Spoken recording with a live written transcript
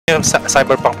yung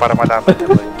cyberpunk para malaman niya,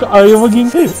 boy. Ayaw maging...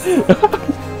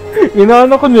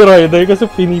 Inaano ko ni Ryder kasi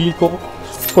pinili ko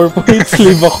 4-point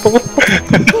slave ako.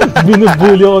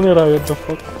 Binubuli ako ni Ryder.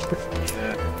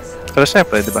 Pero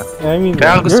syempre, di ba? I mean,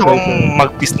 kaya gusto kong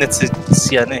mag-business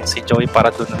si Joey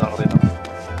para doon na lang rin ako.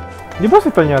 Di ba si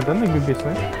Tanyada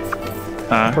nag-business?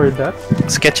 For that?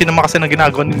 Sketchy naman kasi na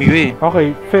ginagawa ni Miu eh.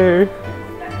 Okay, fair.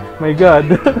 My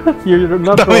God. You're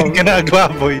not wrong. Daming ginagawa,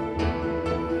 boy.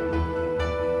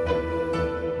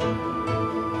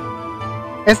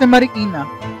 SM Marikina.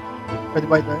 Pwede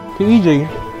ba ito? Si EJ.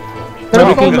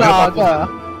 Pero ikaw maaga.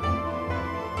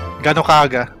 Gano'ng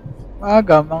kaaga?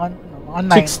 Maaga, mga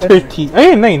 9. 6:30.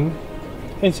 Ay, 9.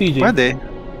 And CJ. Pwede.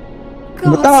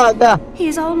 Butaga.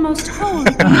 He's almost home.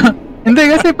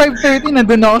 Hindi kasi 5:30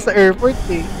 nandun ako sa airport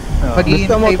eh.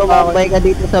 Gusto mo tumambay ka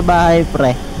dito sa bahay,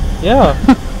 pre? Yeah.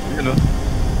 Yun o.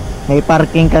 May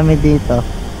parking kami dito.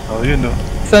 Oh, yun o.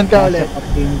 Saan ka ulit?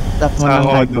 Stop mo ng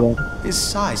hardware. His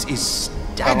size is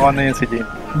Ako na yun si James.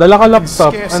 Dala ka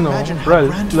laptop, Bral,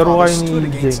 laro kayo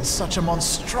ni James.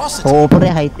 Oo,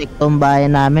 pre, high-tech tong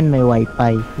bayan namin, may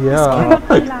wifi. Yeah.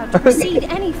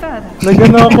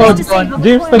 Nag-ano ako,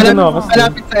 James, nag-ano ako.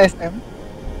 Malapit sa SM?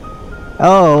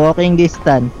 Oo, walking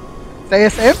distance. Sa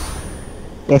SM?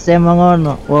 SM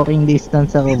mga walking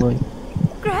distance ako, boy.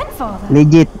 Grandfather.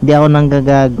 Legit, di ako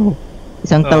nanggagago.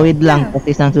 Isang tawid lang,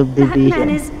 kasi isang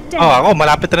subdivision. Ako,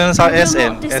 malapit rin sa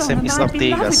SM. SM East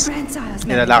Ortigas.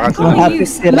 Nilalakad ko. Malapit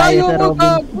si Raya sa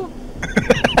Robin.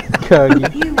 Kagi.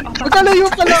 Magkalayo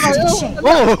pala kayo.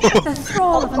 Oo.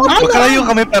 Magkalayo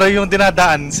kami pero yung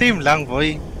dinadaan, same lang,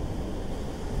 boy.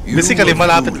 Basically,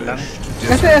 malapit lang.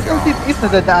 Kasi SM City East,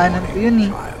 nadadaanan ko yun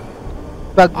eh.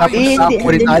 Pag napunta ako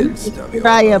rin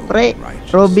Raya, pre.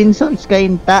 Robinson's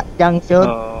Kainta, Junction.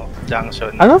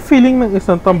 Junction. Anong feeling ng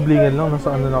isang tumblingan lang?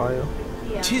 Nasa ano na kayo?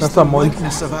 Nasa mall?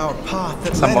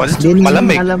 Sa mall?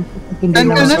 Malamig.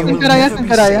 Saan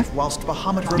Karaya?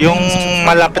 Yung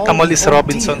malapit na mall is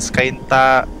Robinson's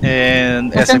Kainta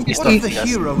and SM East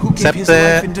Ortigas. Except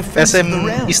SM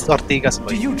East Ortigas,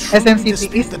 boy. SM City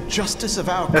East?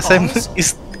 SM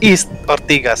East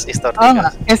Ortigas. Oo nga,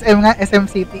 SM nga, SM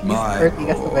City East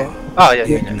Ortigas to ba yun?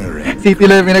 Yan. City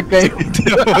lang pinagkayo.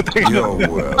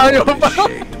 Ayaw pa.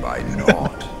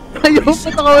 Ayaw pa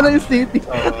nakawala yung city.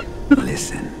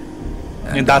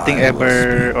 Yung dating ever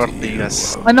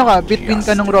Ortigas. Ano ka, between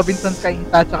ka nung Robinson's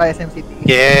Kainta at SM City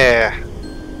East? Yeah.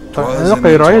 Ano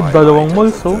kay Riot, dalawang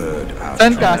malls, oh.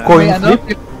 Saan ka? Coin May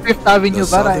flip? Fifth Avenue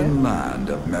ba, Ryan?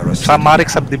 Sa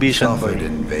Marik Subdivision, boy.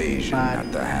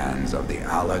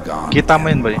 Kita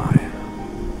mo yun, boy.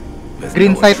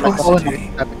 Green site ng phone.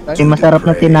 Yung masarap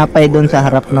na tinapay doon sa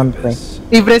harap nun, pre.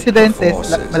 Eve Residences,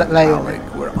 layo.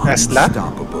 Tesla?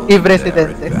 Eve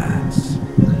Residences.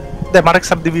 Hindi, Marik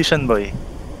Subdivision, boy.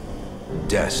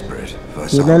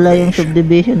 Kilala yung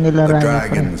subdivision nila, Raya,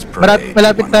 pre.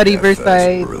 Malapit sa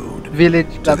Riverside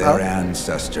Village Clubhouse.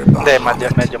 Hindi,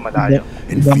 medyo malayo.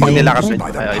 Kapag nilakad mo,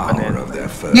 iba na yun.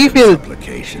 Mayfield!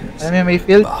 Alam mo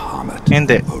Mayfield?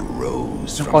 Hindi.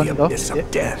 Yung condo?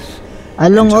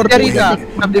 Along Ortigas.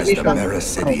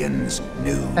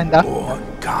 Tanda?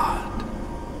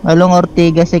 Along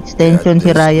Ortigas extension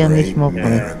si Raya mismo,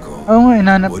 pre. Oo nga,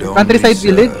 inanap. Countryside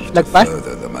Village? Lagpas?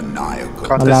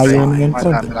 Malayo yun,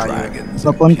 pre.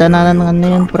 Papunta na ng ano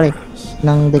yun, pre.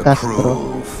 Ng De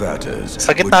Castro.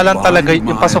 Sa gitna lang talaga,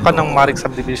 yung pasukan ng Marik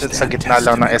Subdivision, sa gitna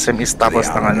lang ng SM East tapos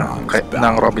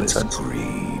ng Robinsons.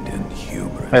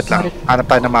 Wait lang, hanap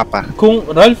tayo ng mapa. Kung,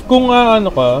 Ralph, kung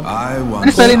ano ka? Ano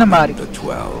sali ng Marik?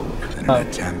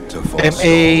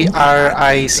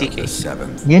 M-A-R-I-C-K.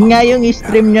 Yun nga yung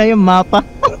stream niya, yung mapa.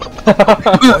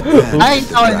 Ay,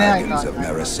 ikaw na.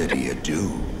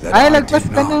 Ay, lagpas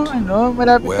ka ng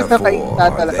malapit ka sa Kainta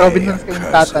talaga. Robinson's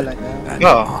Kainta talaga.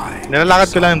 Oo,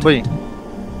 nilalakad ko lang yun, boy.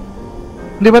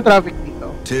 Hindi ba traffic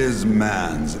dito?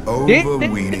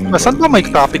 Saan ba may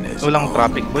traffic? Walang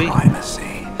traffic, boy.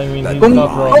 I mean, Kung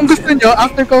gusto nyo,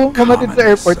 after ko pumatid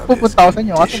sa airport, pupunta ako sa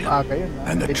inyo kasi maaga yun.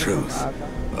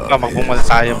 Magbumal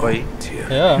tayo, boy.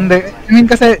 Yeah. Hindi, I mean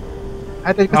kasi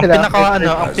atid ko sila.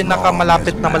 Ang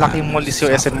pinakamalapit na malaking mall is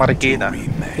yung SM Marikina.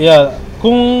 Yeah.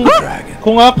 Kung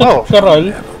akit ka,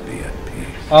 Ral,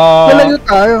 Malayo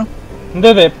tayo.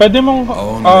 Hindi. Pwede mong,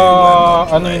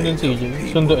 ano yun din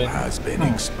CJ, sunduin.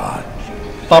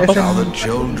 Tapos,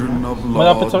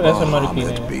 malapit sa SM Marikina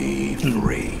yun.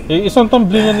 Isang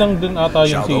tumblingan lang din ata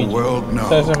yung CJ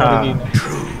sa SM Marikina.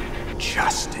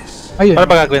 Ayun. Ano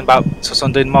ba gagawin ba?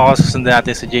 Susunduin mo ako, susundin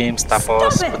natin si James,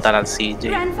 tapos punta natin si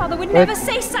CJ.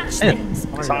 Ayun,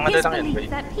 isang ano lang yun, boy.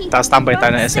 Tapos tambay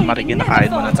tayo ng SM Marikina, kain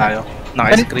muna tayo ng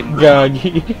ice cream.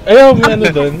 Gagi. Ayaw, may ano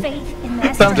dun.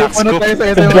 underestimate. Puno tayo sa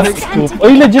Sa Black Scoop.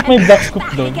 Oy, legit may Black Scoop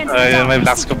doon. Ayun, may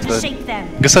Black Scoop doon.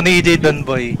 Gusto ni EJ doon,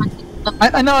 boy.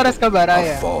 Ano oras ka ba,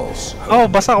 Raya? Oh,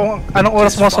 basta kung anong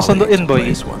oras mo susunduin,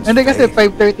 boy. Hindi kasi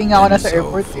 5:30 nga ako nasa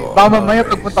airport eh. Baka mamaya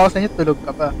pagpunta ko sa inyo, tulog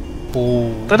ka pa. Oh.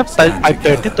 Tulog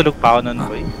 5:30, tulog pa ako nun,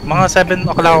 boy. Mga 7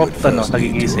 o'clock ako,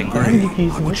 nagigising. Ay,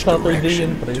 gising mo. Saturday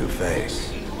yun, pre.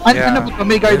 Ano po,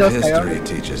 may guard house kayo?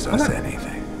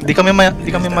 Hindi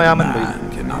kami mayaman, boy.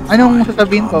 Anong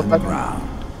sasabihin ko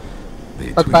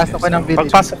pagpasok ko ng village?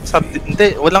 Hindi,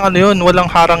 walang ano yun, walang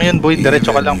harang yun, boy.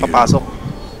 Diretso ka lang papasok.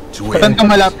 Saan ka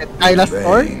malapit? Isla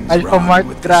Store? Alpha Mart,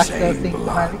 Gracia, St.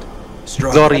 Mary?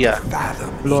 Gloria.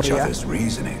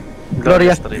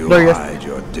 Gloria Street.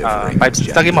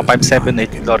 Lagi mo,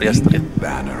 578 Gloria Street.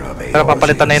 Pero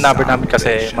papalitan na yung number namin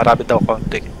kasi marami daw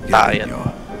konti. Tayan.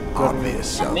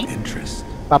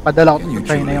 Papadala ko sa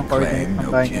China yung coordinate ng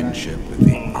bahay niya.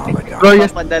 Gloria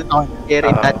Street.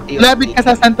 Malapit ka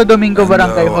sa Santo Domingo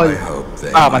Barangay Hall.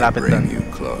 Malapit doon.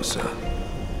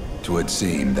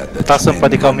 Tapos yung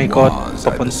pwede ka umikot,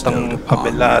 papuntang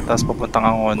kabila, tapos papuntang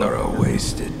Angono.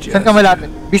 Saan ka malapit?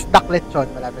 Bisdak Lechon,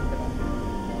 malapit ka.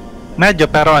 Medyo,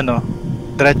 pero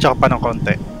diretso ka pa ng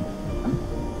konti.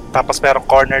 Tapos merong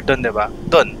corner doon, di ba?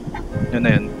 Doon. Yun na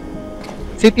yun.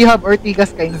 City Hub,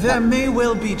 Ortigas, Kainta. There may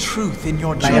well be truth in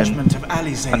your judgment of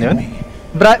Alizé Ano yun? and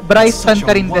me. Bryson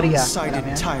Carinderia. One-sided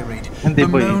tirade, Hindi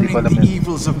po, hindi ko alam bemoaning the yun.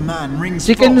 evils of man rings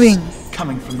Chicken false, wings.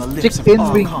 coming from the lips of Chicken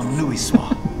wings. Archon Louis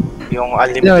Soir. Yung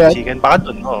unlimited chicken, baka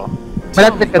doon, oo.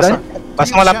 Malapit ka doon?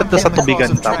 Basta malapit doon sa tubigan,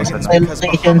 tapos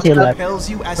Station sila.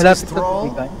 Malapit sa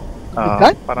tubigan?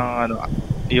 Tubigan? Parang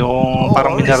yung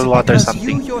parang mineral water You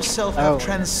something. yourself have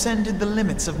transcended the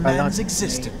limits of man's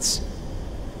existence.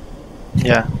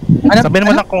 Yeah. Ano- Sabihin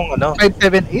mo ano? na kung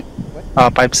 578?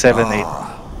 578.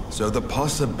 So the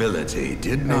possibility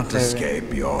did not escape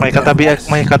your May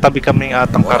katabi kaming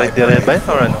atang karinderya ba yun?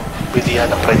 Or bilihan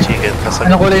ng fried chicken. Kasi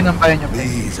Anong kulay ng bayan niyo?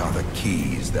 These are the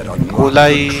keys that unlock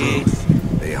kulay the truth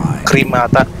behind. cream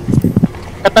ata.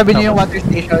 Katabi niyo yung water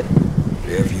station?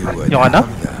 If you would Yung ano?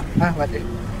 have them, Water.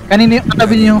 Kanina yung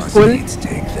katabi niyo yung school? please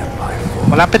take them by force.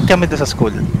 Malapit kami doon sa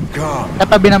school. Come,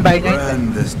 Katabi ng bahay niyo? brand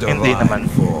this Hindi divine naman.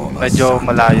 form a Medyo sign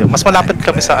malayo. Mas malapit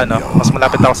kami sa mas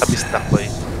malapit ako sa Bistak. Bistak, boy.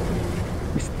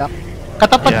 Bistak.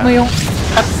 Katapat Yeah. mo yung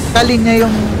kalinya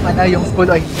yung yung school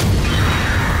ay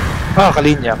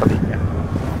Kalinya.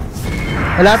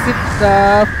 malapit sa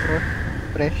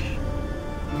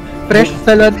Fresh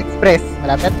Salon Express.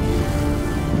 Malapit?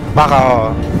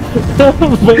 Baka,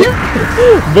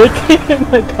 Becky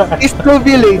nagka... Eastro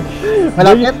Village.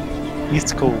 Malapit?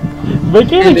 East Coast.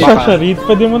 Becky Baka. nagsasarit.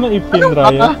 Pwede mo nang ipin,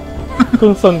 Raya.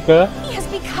 Kung saan ka. He has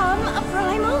become a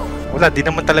primal. Wala, di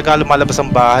naman talaga lumalabas ang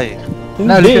bahay.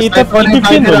 Hindi, itipin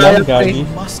mo lang, Gagi.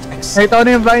 Must accept Nakita ko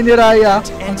na yung bahay ni Raya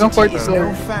hanggang entity 4th is floor.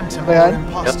 no phantom Ba yan? or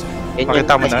imposter.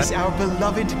 Makita mo It na. is our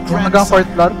beloved Yung hanggang 4th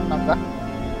grandson. floor.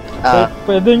 Tama?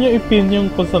 Pwede nyo ipin yung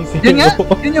kung saan Yun nga?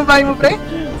 Yun yung bahay mo, pre?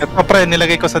 Ito pre,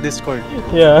 nilagay ko sa Discord.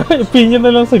 Yeah, ipin nyo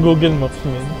na lang sa Google Maps,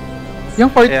 man. Yung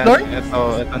 4th Ayan, floor?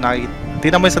 ito nakikita.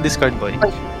 Tingnan mo yung sa Discord, boy.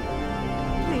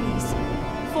 Please,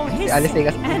 for his Alice, sake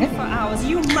ikas mo and eh. for ours,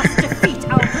 you must defeat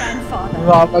our grandfather.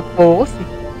 Makapag-focus eh.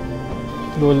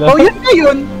 Lola. Oh, yan na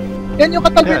yun! Yan yung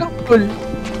katabi Ayan. ng school.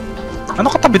 Ano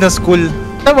katabi ng school?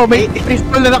 Tama, may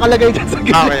preschool na nakalagay dyan sa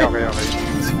gilid. Okay.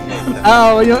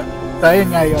 Yun. So, yun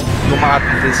nga yun. Gumaat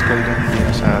ng preschool yun, hindi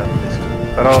na siya preschool.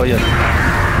 Pero yun.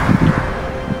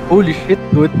 Holy shit,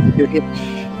 dude. You're rich.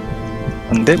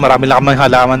 Hindi, marami lang kaming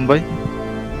halaman, boy.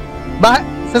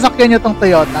 Sasakyan nyo tong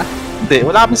Toyota? Hindi,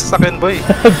 wala kaming sasakyan, boy.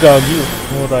 Gagi,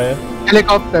 mura yan.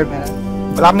 Helicopter, man.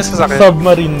 Wala kaming sasakyan.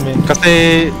 Submarine, man. Kasi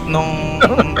nung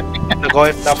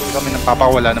nag-OFW kami ng papa,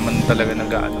 wala naman talaga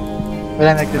nag-ano.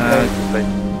 Wala nag-drive.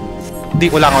 Hindi,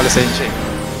 wala akong lisensya eh.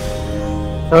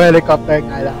 So, helicopter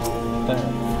nga lang.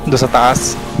 Doon sa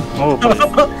taas. Oo,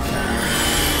 boy.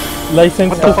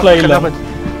 License to fly lang.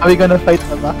 Are we gonna fight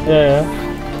na ba? Yeah.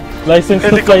 License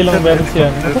to fly lang meron siya.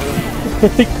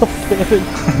 Helicopter.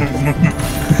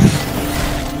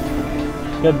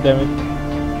 God damn it.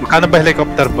 Magkano ba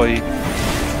helicopter, boy?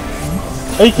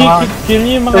 Ay, kill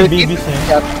niyo yung mga babies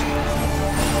niya.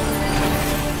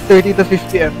 30 to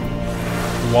 50 M.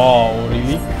 Wow,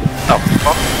 really? Oh,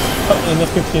 Ina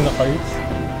 50 na cards?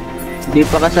 Hindi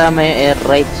pa kasama yung air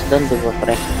rights doon, di ba,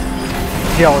 pre?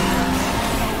 Hindi ako.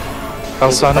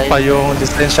 tapos ano pa yung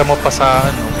lisensya mo pa sa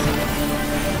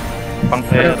pang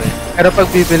air eh. Pero pag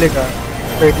bibili ka,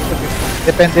 30 to 50.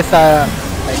 Depende sa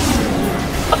like,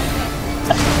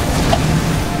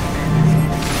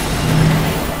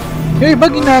 yung iba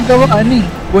ginagawa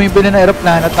bumibili ng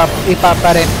aeroplano tapos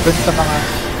ipaparent dun sa mga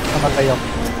kamatayok.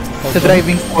 Sa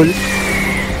driving school.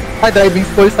 Driving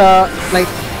school sa flight.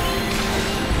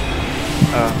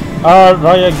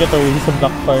 Raya getaway sa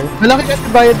Blackfire. Malaki kasi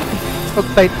bayad pag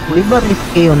flight school. Di ba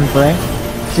risky yun, pre?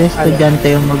 Kasi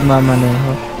estudyante yung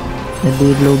magmamaneho.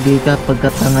 Nadilugi ka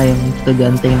pagkatanga yung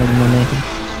estudyante yung nagmaneho.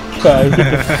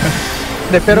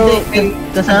 Hindi, pero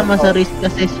kasama sa risk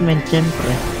assessment,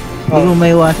 syempre. Hindi mo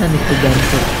maiwasan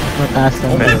estudyante. Mataas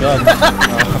ang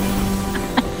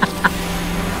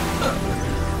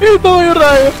ito yung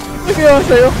Rayo. Nagawa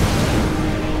sa'yo.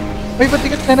 May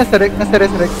patikat na nasa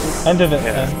resurrect. Ano ba?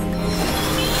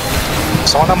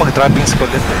 Gusto ko na mag-driving school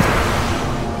din.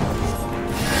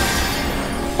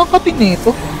 Ang kating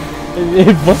nito.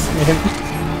 Boss man.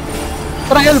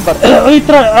 Trial ba? Uy,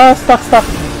 try! Stuck.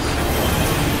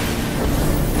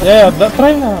 Yeah,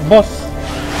 try na, boss.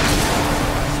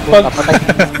 Patay.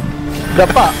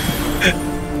 Dapa.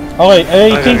 Okay,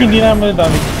 I think hindi naman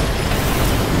damage.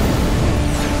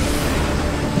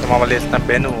 Mamalit ng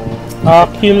Beno.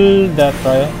 Kill that,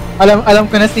 right? Alam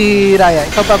ko na si Raya.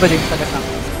 Ikaw pa ba din sa kasama?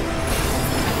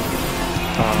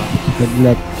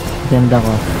 Naglet. Ganda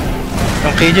ko.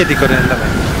 Yung KJ, di ko rin alam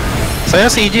eh. Sa'yo,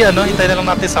 CG, hintay na lang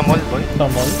natin sa mall, boy. Sa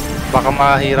mall? Baka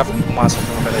mahirap pumasok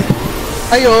ng kalay.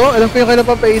 Ayo, alam ko yung kailan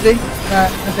pa AJ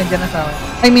na nasaan dyan na sa akin.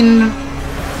 I mean,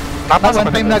 one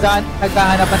time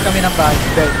naghahanapan kami ng bahay.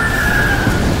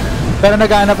 Pero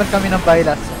naghahanapan kami ng bahay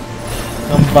last time.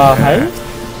 Ng bahay?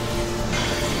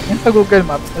 Yan sa Google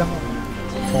Maps, alam mo.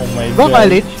 Oh my Go god.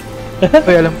 college?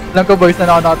 Uy, alam ko boys na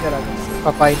nakatira.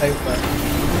 Papay tayo pa.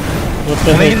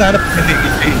 Ano yung hinahanap ng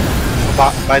KJ?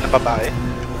 Bahay ng babae?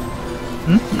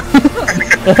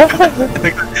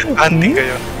 Anti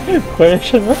kayo.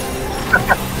 Question mo?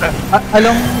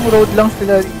 Along road lang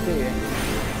sila dito eh.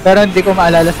 Pero hindi ko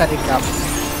maalala sa recap.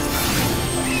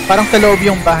 Parang sa loob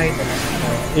yung bahay nila.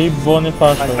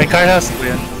 Bonifacio. May car house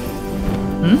ba yan?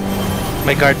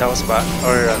 May guard house ba?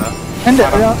 Or ano? Hindi,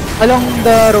 along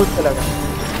the road talaga.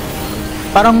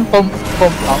 Parang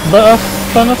compound.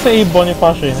 Sana sa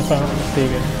Bonifacio yun, if I'm not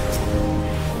mistaken.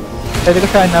 Pwede ko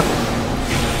siya hanap.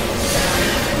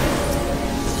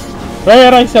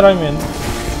 Ray, sira mo yun.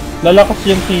 Lalakas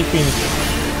yung si Phoenix.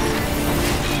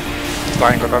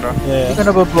 Sakayin ko to, no? Yeah. Hindi ko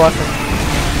nababawasan.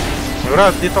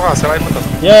 Ralph, dito ka. Sarayin mo to.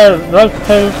 Yeah, Ralph,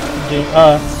 help.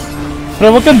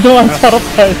 Pero wag kang dumaan sa harap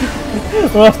tayo.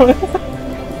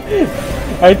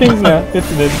 I think na, it's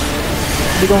dead.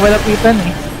 Hindi ko malapitan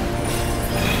eh.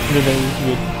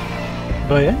 Good.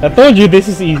 Ba yan? I told you this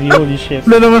is easy, holy shit.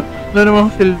 Wala naman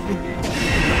selfie.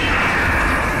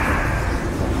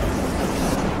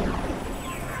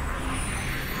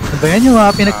 Ba yan yung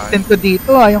pinag-send ko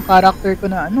dito yung character ko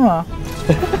na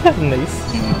Nice.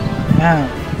 Yeah.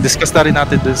 Discuss na rin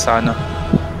natin dun sa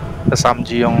sa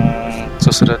Samji yung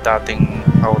susunod dating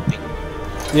outing.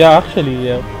 Yeah, actually,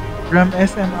 yeah. From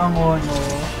SM Angono,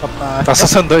 kapag Tapos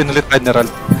susunduin ulit General.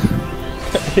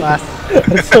 pas.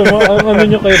 So, ano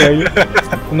nyo kay Ray?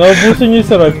 Naubuso nyo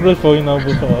sa Ray, pero po,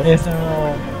 naubuso ko. SM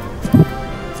Angono.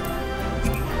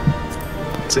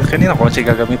 So, kanina ko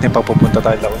siya gagamitin pag pupunta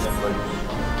tayo lang ng world.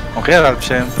 Okay, Ralph,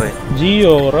 syempre.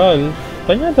 Gio, Ralph.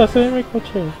 Tanya, sa'yo may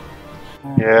kotse.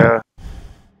 Yeah.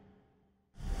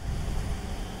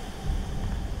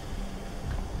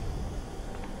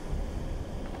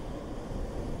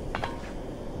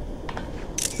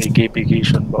 May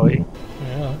gayfication, boy.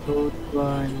 Yeah. Road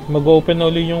 1. Mag-open na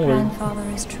ulit yung world. Grandfather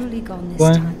is truly gone this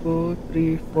 1, time. 2,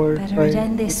 3, 4, Better it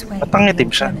end this way. Ba't ang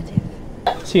itim siya?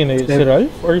 Sino yun? Si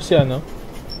Ralph? Or si ano?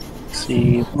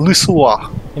 Si Lusua.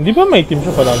 Hindi ba may team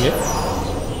siya palagi?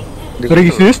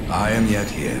 Racist? I am yet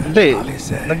here. Hindi. Ali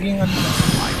said. Naging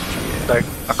dark.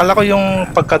 Akala ko yung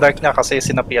pagka-dark niya kasi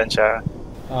sinapian siya.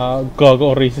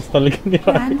 Gago o racist talaga ni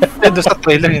Ryan. Doon sa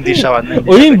trailer hindi siya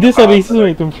O hindi sa racist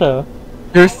may team siya.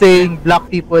 You're saying black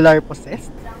people are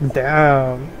possessed?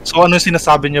 Damn. So ano yung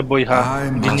sinasabi niya, boy, ha? I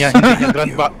Hindi niya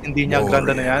hindi niya grand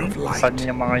na yan. Saan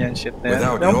niya mga yan shit na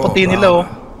yan? Yung puti nila, oh.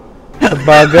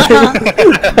 Sabagay.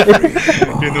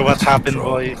 You know what happened,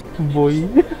 boy. Boy.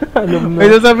 Alam May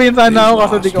na. sasabihin sana ako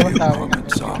kasi di ko masabi.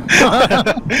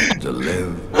 To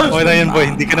live. Okay na yun, boy.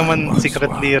 Hindi ka naman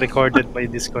secretly recorded by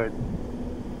Discord.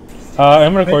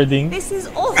 I'm recording. This is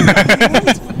awful.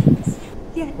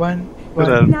 Yet,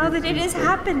 now that it is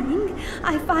happening,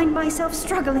 I find myself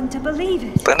struggling to believe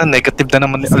it. Tana, negative na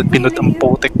naman ni Alpinot ang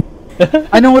putik.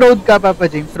 Anong road ka, Papa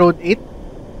James? Road 8?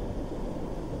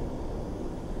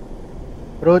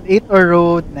 Road 8 or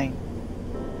Road 9?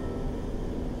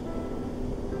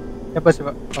 Yan pa si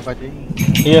Papa James.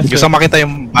 Yes, Gusto makita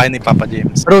yung bahay ni Papa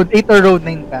James. Road 8 or Road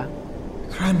 9 ka?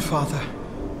 Grandfather,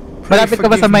 Malapit ka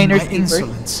ba sa forgive me miners my keeper?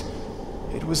 insolence.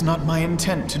 It was not my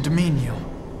intent to demean you.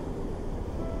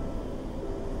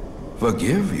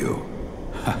 Forgive you?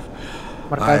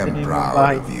 I am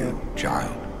proud of you,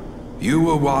 child. You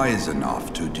were wise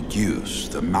enough to deduce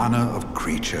the manner of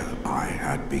creature I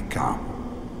had become.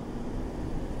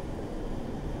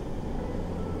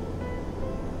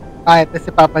 Ito si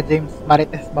Papa James,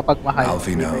 Marites mapagmahal.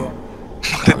 Alfino,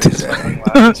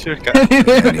 sure ka.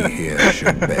 Any here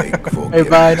should beg for Ay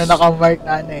ba, na nakamark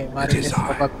na Marites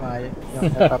mapagmahal. Yung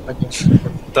Papa James.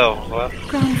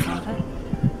 Grandfather,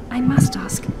 I must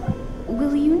ask,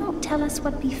 will you not tell us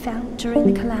what befell during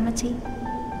the calamity?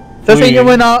 So sa inyo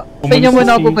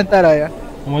muna ako pupunta, Raya.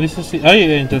 Umalis na si... Ay,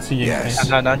 ayun si James.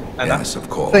 Yes, of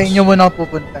course. Sa inyo muna ako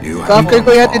pupunta. So after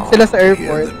ko yatid sila sa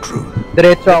airport,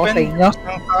 diretso ako sa inyo.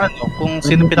 Kung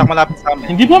sino pinakamalapit sa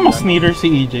amin. Hindi ba mas nearer si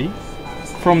EJ?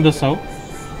 From the south?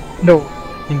 No.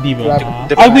 Hindi ba?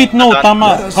 Wait, no,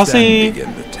 tama. Kasi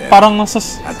parang nasa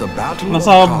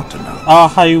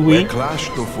highway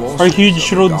or huge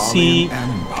road si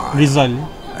Rizal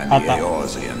ata.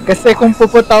 Kasi kung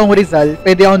pupunta akong Rizal,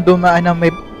 pwede akong dumaan ng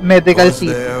medical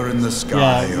city.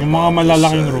 Yeah, yung mga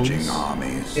malalaking roads.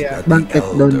 Yeah. Bakit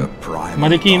doon?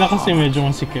 Marikina kasi medyo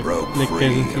masikip. Like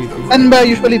Quezon City. Saan ba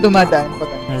usually dumadaan?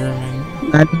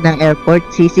 Natin ng airport,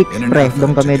 C6 pre,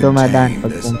 doon kami dumadaan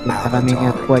pag pumunta kami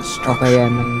airport o kaya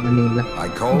ng Manila.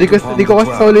 Hindi ko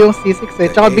kasi solo yung C6 eh,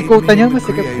 tsaka bikutan niya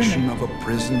masikip yun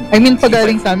eh. I mean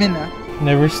pagaling sa amin ah.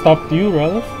 Never stopped you,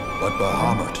 Ralph? But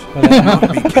Bahamut cannot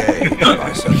be caged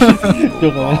by such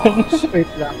feeble bars.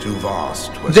 Too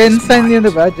vast was Jensen his yun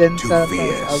diba? might, Jensen. too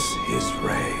fierce his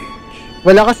rage.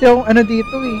 Wala kasi akong ano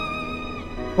dito eh.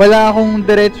 Wala akong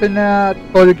diretsyo na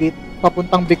toll gate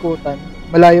papuntang bikutan.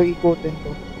 Malayo ikutin ko.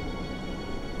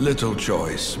 Little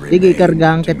choice Sige, remained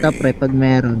kargahan to kita me. pre pag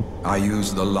meron. I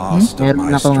use the last of Meron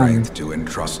my akong strength to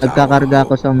entrust nagkakarga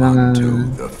ko sa mga to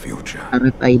the future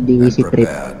RFID and easy trip.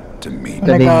 prepared to meet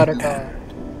Sabi- Nagkaroon ka.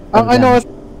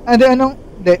 Ang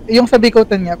yung sa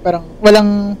bikutan nga, parang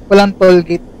walang toll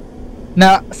gate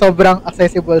na sobrang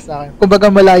accessible sa akin.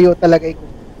 Kumbaga malayo talaga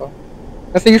ikutin ko.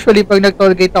 Kasi usually pag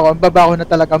nag-toll gate ako, ang baba ko na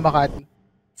talaga Makati.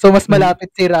 So mas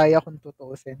malapit si Raya kung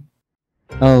tutuusin.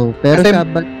 Oh, pero Kasi-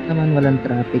 sabat naman walang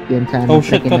traffic yan sana. Oh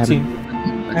shit, cutscene.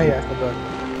 Ay, sagot.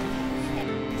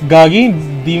 Gagi,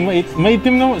 di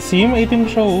maitim na. Si maitim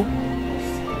siya oh.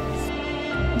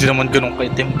 Hindi naman ganun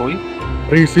kaitim, boy.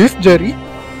 Racist, Jerry?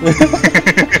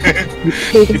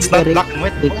 It's not black and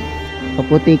white.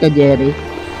 Paputi ka, Jerry.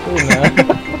 Oo na.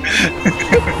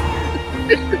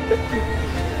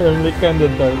 I'm like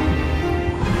kinda dark.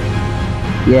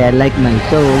 Yeah, like my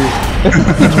soul.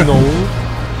 No.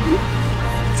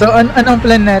 So, anong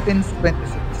plan natin sa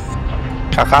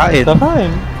 26? Kakain. Kakain.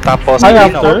 Tapos, Ay,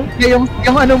 ano, after? Yung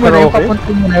ano muna, yung Karaoke? papunta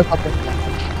muna yung papunta.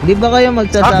 Di ba kayo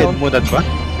magsasawa akin muna, diba?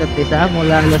 sa isa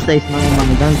mula alas 6 ng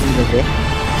umagang kung gabi?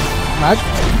 Mag?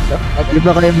 Di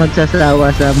ba kayo magsasawa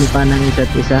sa mukha ng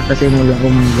isa't isa kasi mula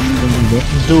umagang kung gabi?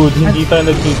 Dude, hindi tayo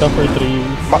nagkita for 3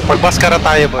 years. Magmaskara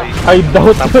tayo, boy. I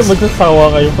doubt na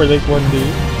magsasawa kayo for like 1 day.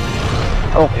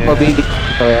 Oh, Yeah. mabilis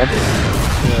ito yan.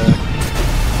 Yeah.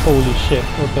 Holy shit,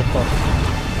 what the fuck?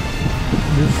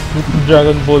 This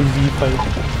Dragon Ball Z fight.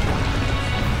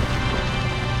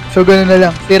 So, gano'n na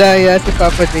lang. Si Raya, si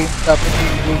Papa James, tapos si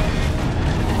James.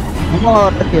 Ano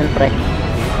oras yun, pre?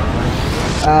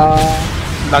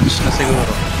 Lunch na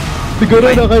siguro. Siguro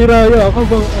na kay Raya. Ako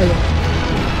bang,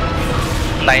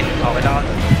 9. Okay lang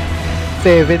ako.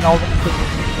 7 ako.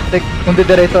 Like, kung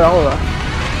didiretso ako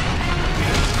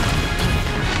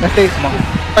Kasi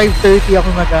 5:30 ako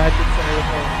maghahatid sa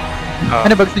airport.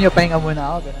 Ano ba gusto nyo? Pahinga muna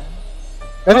ako, gano'n.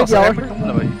 Kasi di ako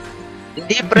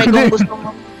Hindi, pre, kung gusto mo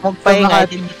magpahinga,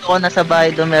 din dito ko na sa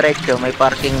bahay dumiretso, may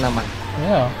parking naman.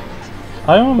 Yeah.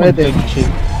 Ayaw mo Pwede. mag-chill.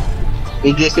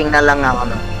 Gigising na lang ako,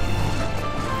 no?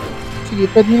 Sige,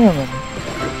 pwede naman.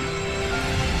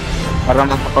 Para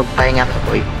makapagpahinga ko,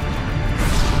 boy.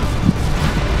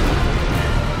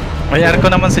 May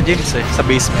aircon naman si James eh, sa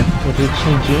basement. Rich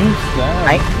ni James, yeah.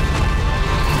 Ay,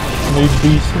 May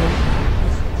basement.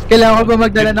 Kailangan ko ba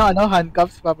magdala ng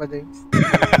handcuffs, Papa James?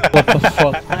 What the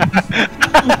fuck?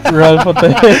 Ralph, what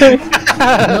the heck?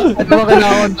 Ano ba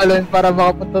kailangan kong dalhin para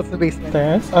makapunta sa basement?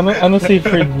 Tess? Ano safe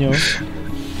word nyo?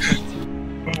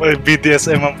 May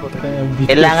BDSM ang po.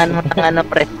 kailangan mo ng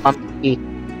pre, swamp key.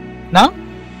 Nang?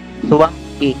 Swamp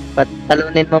key.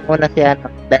 Patalunin mo muna si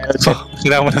dahil So,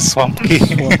 kailangan mo ng swamp key.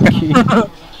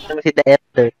 si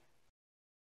Darth.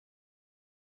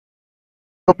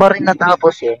 Ko pa rin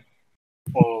natapos eh.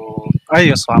 Oh, ay,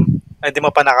 yung swamp. Ay, di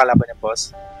mo pa nakalaban yung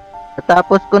boss.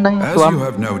 Natapos ko na yung As swamp, you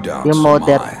have no doubts, yung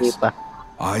modern, Miles, di ba?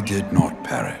 I did not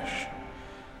perish.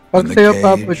 Pag When the sa'yo,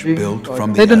 Papa cage James, built from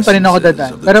eh, the doon pa rin ako essences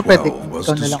dadaan. of the Pero pwede, 12 was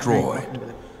ikaw na lang. destroyed,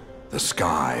 The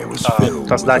sky was filled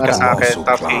with lahat ka a sa akin, colossal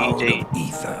tapos kay cloud EJ. of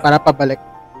ether. Para pabalik.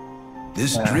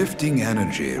 This drifting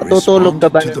energy Matutulog ka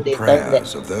responded ba to ng the data?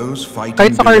 prayers of those fighting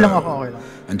Kahit sa car lang ako, below, okay lang.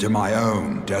 and to my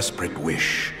own desperate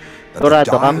wish that the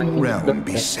Dorado ka, dying mainit realm doon,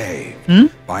 be pre. saved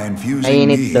by Mainit infusing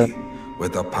me doon.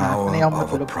 with the power Sanay ako of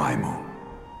a matulog. primal.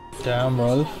 Damn,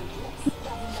 Rolf.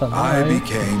 I Sanay.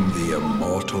 became the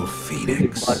immortal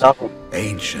phoenix, Wala ko.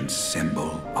 ancient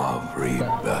symbol of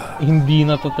rebirth. Hindi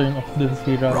na to turn off din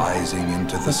si Rolf. Rising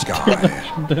into the sky,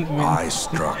 Don't win. I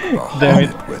struck Damn it.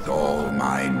 Bahamut with all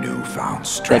my newfound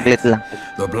Saglit strength. lang.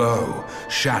 The blow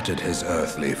shattered his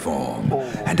earthly form,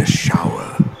 and a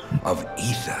shower of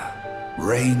ether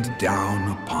rained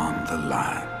down upon the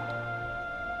land.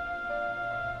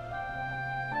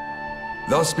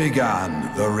 Thus began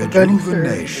the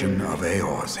rejuvenation of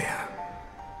Eorzea.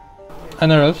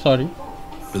 Ano, Rolf? Sorry.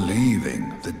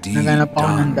 Believing the deed Naganap ako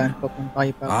ng done, daan papunta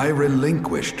kay Papa. I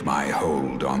relinquished my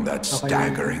hold on that Okay.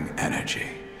 staggering energy,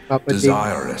 Papa James.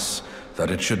 desirous that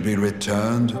it should be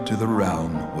returned to the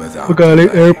realm without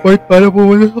Magaling delay. airport para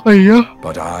pumunta sa kanya.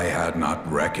 But I had not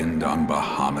reckoned on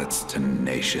Bahamut's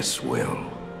tenacious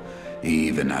will.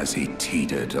 Even as he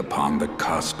teetered upon the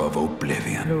cusp of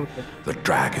oblivion, the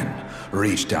dragon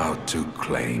reached out to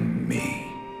claim me.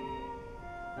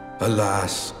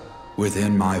 Alas,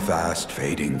 within my fast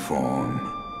fading form,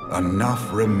 enough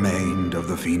remained of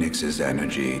the Phoenix's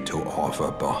energy to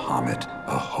offer Bahamut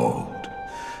a hold,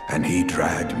 and he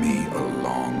dragged me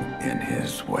along in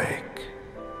his wake.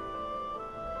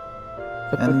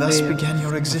 And thus began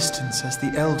your existence as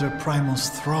the Elder Primal's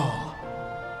thrall.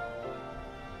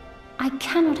 I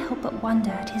cannot help but wonder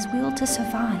at his will to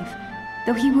survive.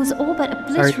 Though he was all but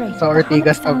obliterated, Sa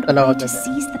Ortigas Bahamut found a talaga way to agad.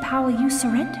 seize the power you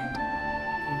surrendered.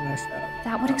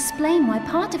 That would explain why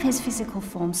part of his physical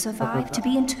form survived to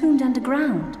be entombed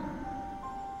underground.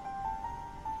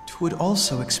 It would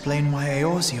also explain why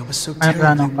Eorzea was so Ano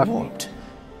terribly ng kape? warped.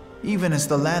 Even as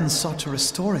the land sought to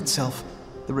restore itself,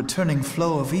 the returning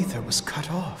flow of ether was cut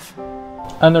off.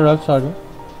 Ano, Rolf? Sorry.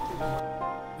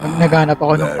 Naghanap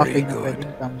ako ng Very cafe na good.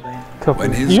 pwedeng tambay.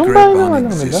 When his Yung grip bago on lang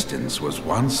nila. existence was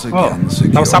once Oh, again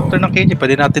secure, tapos after ng KJ,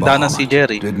 pwede natin daanan si Bahamut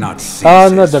Jerry. did not cease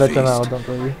No, his diretso na ako, feast don't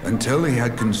worry. until he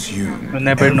had consumed You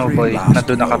never know, boy. every last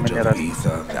Nandun na kami mote ni of Rat.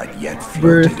 ether that yet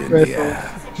floated in the Espresso. air.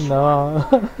 No.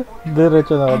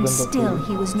 Diretso na ako, And don't still worry.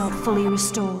 he was not fully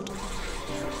restored.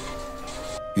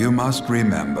 You must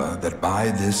remember that by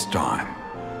this time,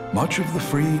 much of the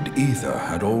freed ether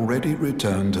had already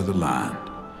returned to the land.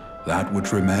 That which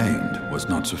remained was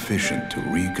not sufficient to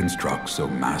reconstruct so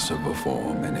massive a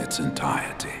form in its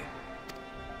entirety.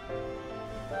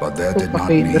 But there did not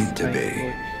need to be,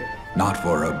 not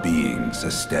for a being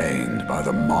sustained by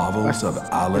the marvels of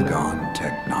Allagan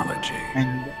technology.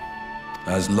 And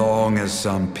As long as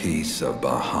some piece of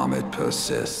Bahamut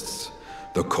persists,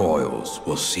 the Coils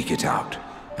will seek it out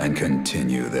and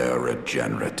continue their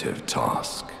regenerative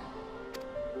task.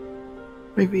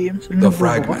 5 AM sila The nagbubukas.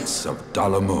 fragments of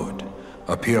Dalamud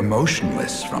appear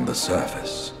motionless from the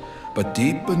surface, but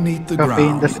deep beneath the Cafe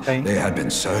in the ground, sky. they had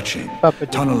been searching, Papa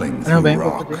J. tunneling Ano ba through yung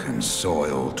rock Papa J? and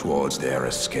soil towards their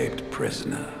escaped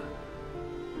prisoner.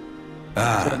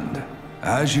 And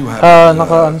as you have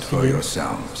naka- observed for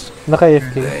yourselves,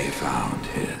 Naka-FK. they found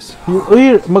his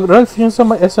Uy, Rolf, yung sa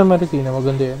SM Marikina,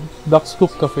 maganda yan. Black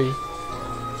Scoop Cafe.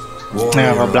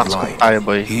 warrior of Black Scoop light. tayo,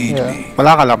 boy. Heed Yeah. me.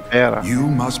 Wala ka lang pera. You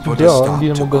must put Hindi, a stop hindi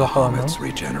to naman ganun ka, Bahamut's no?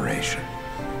 regeneration.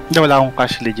 Hindi, wala akong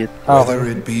cash legit. Whether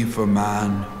Okay. it be for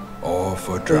man or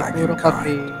for Puro dragonkind,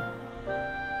 cafe.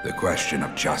 the question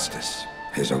of justice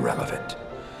is irrelevant.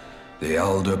 The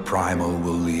Elder Primal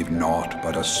will leave naught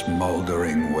but a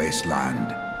smoldering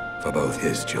wasteland for both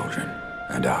his children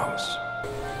and ours.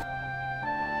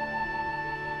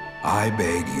 I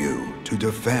beg you to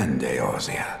defend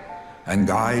Eorzea and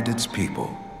guide its people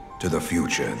to the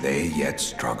future they yet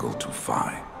struggle to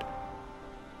find.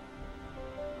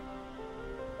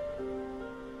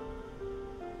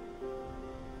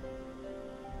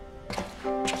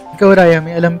 Ikaw, Raya,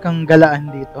 may alam kang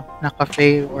galaan dito na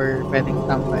cafe or pwedeng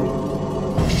tambay.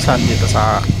 Saan dito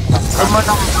sa... Gusto mo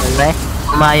nang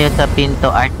umayo sa Pinto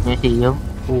Art Museum.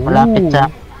 Malapit sa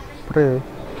Pre.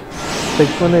 Check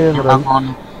mo na yun, Rolf. Bangon.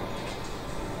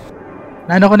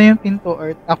 Naano ko na yung Pinto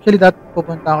Art. Actually,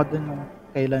 pupunta ako dun nung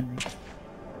kailan eh.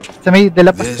 Sa may De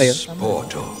La Paz ba yun? This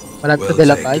portal Malapit sa will De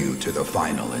La take Paz. you to the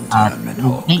final At internment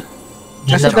hall. hindi.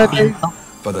 Kasi Sa dati, Pinto.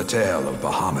 For the tale of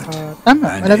Bahamut tama,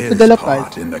 and malapit sa his De La part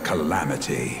Paz. in the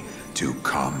calamity to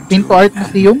come Pinto to Art an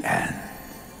Museum? end.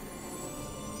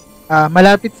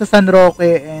 Malapit sa San Roque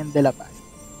and De La Paz.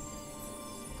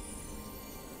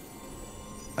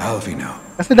 Alvino,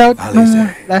 Kasi nung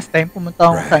last time, pumunta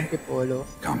ako sa Antipolo.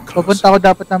 Pupunta ako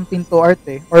dapat ng Pinto Art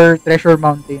or Treasure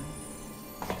Mountain.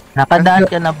 Nakadaan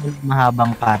ka na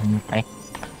mahabang parang, pre?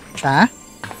 Sa?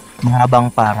 Mahabang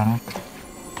parang.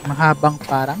 Mahabang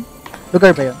parang?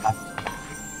 Lugar ba yun?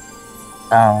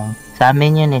 Sa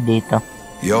amin yun dito.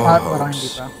 Parang hindi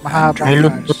pa. Mahabang may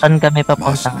lututan kami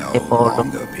papuntang Antipolo.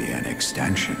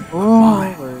 Oh,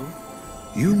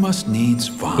 You must needs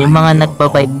find yung mga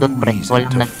nagbabike doon, pre,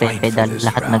 walang nagpe-pedal,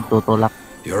 lahat nagtutulak.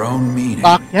 Your own meaning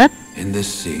Bakit? in this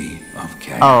sea of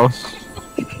chaos. Oo.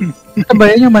 Ito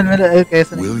ba yun yung Manuel L.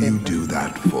 Quezon? Will you do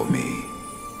that for me?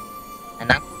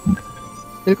 Anak?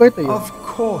 Feel ko ito yun. Of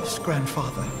course,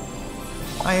 Grandfather.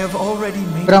 I have already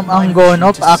made From my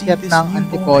Angono, mission to see paakyat this ng newborn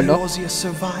Antipolo. Eorzea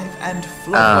survive and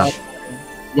flourish.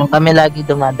 Yung kami lagi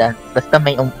dumadaan, basta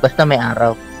may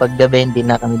araw. Pag gabi hindi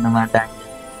na kami dumadaan.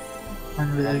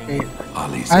 Manuel L. Quezon.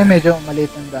 Alicia, Ay, medyo maliit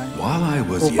ang daan. while I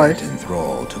was Two yet cars.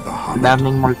 enthralled to Bahatmut,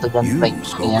 Daming multo dyan, you pre.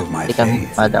 spoke Kaya of my hindi kami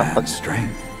faith padaan and pag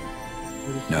strength.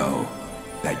 Know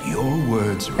that your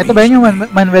words Ito ba yun yung reached me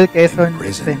Manuel Quezon in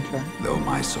prison, extension? though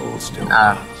my soul still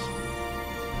Ah. was.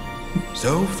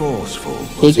 So forceful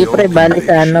was sige, your pre, balik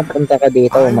sa ano, conviction. punta ka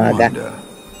dito I umaga. wonder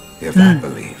if that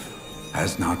belief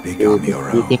has not become your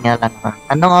own. Titingnan ka.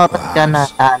 Anong oras ka na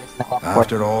aalis na kaport?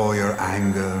 After all your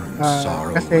anger and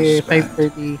sorrow was Kasi spent,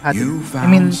 5:30 hatid. you I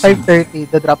mean, found 5:30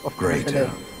 the drop off greater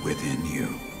within you.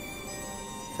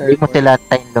 Hindi mo sila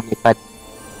tayo lumipad.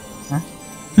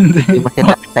 Hindi. Hindi mo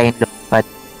sila tayo lumipad.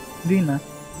 Hindi na.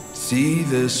 See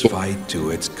this fight to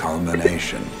its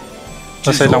culmination.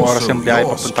 Nasa ilang oras yung biyahe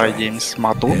your papunta kay James?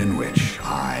 Mga 2? in which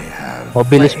I have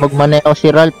Mabilis played. magmaneho si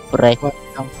Ralph, pre. One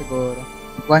lang siguro.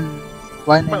 One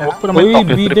and a Huwag half. po naman Uy,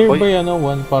 Tokyo be trip, there boy. ba yan, 1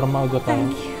 para maaga tayo?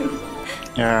 Thank you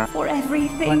Yeah. for One and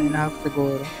everything. a half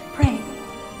siguro. Pray,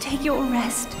 take your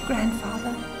rest,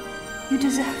 Grandfather. You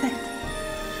deserve it.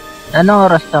 Anong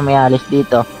oras ka may alis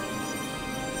dito?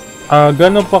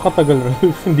 Gano'n pa katagal,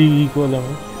 Ralph? Hindi ko alam.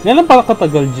 Kailan pa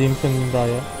katagal, James and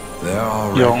Raya? There are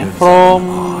Yung records from,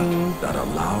 of art that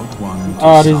allowed one to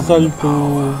Rizal summon the to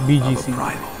power of BGC. a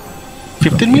primal.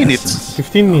 15 minutes.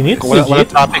 15 minutes? Wala Legit?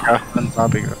 traffic Walang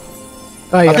traffic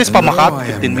Kaya. At least pa Makati, Although I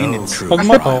am 15 no minutes. true Pag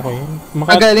mata, rival, okay.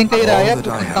 Magaling kay All Raya, that I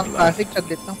pupuntang have left, traffic,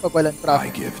 saglit lang pag walang I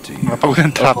traffic. give to you. Pag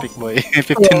walang traffic, boy.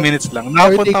 15 minutes lang.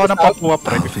 Nakapunta ako ng Papua,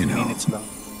 pre. 15 Alvino. minutes lang.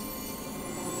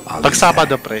 I'll Pag be Sabado,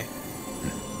 there. pre.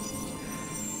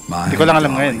 My Hindi ko lang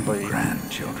alam ngayon, darling boy.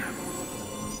 grandchildren.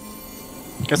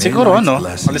 Kasi siguro, May ano,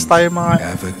 Lord's alis tayo mga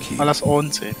blessings ever keep alas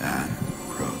 11. and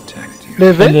protect you.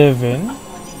 Level? 11?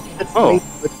 Oh.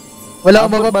 Wala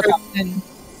akong mapaparkin.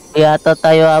 Yata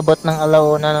tayo abot ng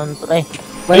alauna nun, pre.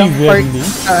 Walang Ay, parking really?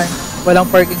 saan. Walang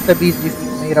parking sa BGC.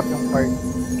 Mahirap yung park.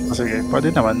 Sige, pwede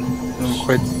naman. Yung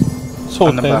quit. So,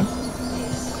 Ano ba?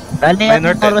 10? Bali, 9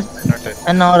 or 10? anong oras, 9 or 10.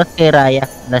 anong oras kay Raya?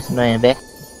 Alas 9.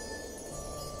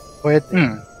 Pwede.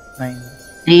 9.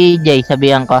 Si Jay,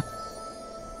 sabihan ko.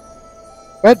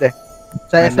 Pwede.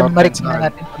 Sa 9 SM or 10 Marikina sa-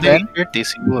 natin. Hindi, 30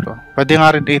 siguro. Pwede nga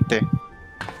rin 8 eh.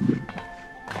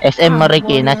 SM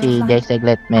Marikina, si Jay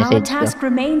saglit Our message ko. task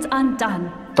remains undone.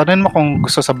 Tanungin mo kung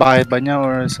gusto sa bahay ba niya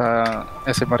or sa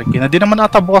SM Marikina. Di naman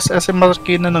ata bukas SM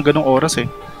Marikina ng ganong oras eh.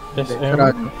 SM?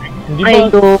 Sarado. Hindi Pre,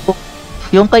 ba?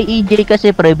 yung kay EJ kasi,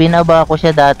 pre, binaba ko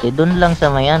siya dati. Doon lang sa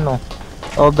may ano,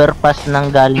 overpass ng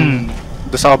galing.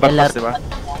 Doon sa overpass, LRT. di ba?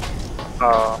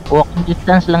 Walking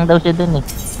distance lang daw siya dun eh.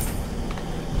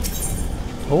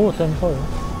 Oo, 10 pa eh.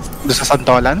 Doon sa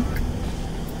Santolan?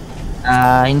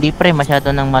 Hindi pre, masyado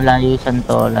nang malayo yung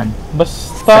Santolan.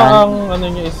 Basta ang ano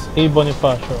niya is A.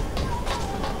 Bonifacio.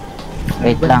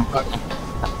 Wait lang.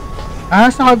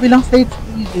 Sa kabilang side,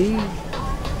 EJ.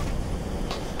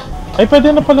 Ay,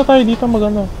 pwede na pala tayo dito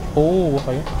mag-ano. Oo,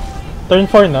 okay. Turn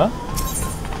 4 na?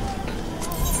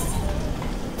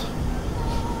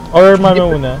 Or mama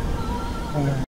muna?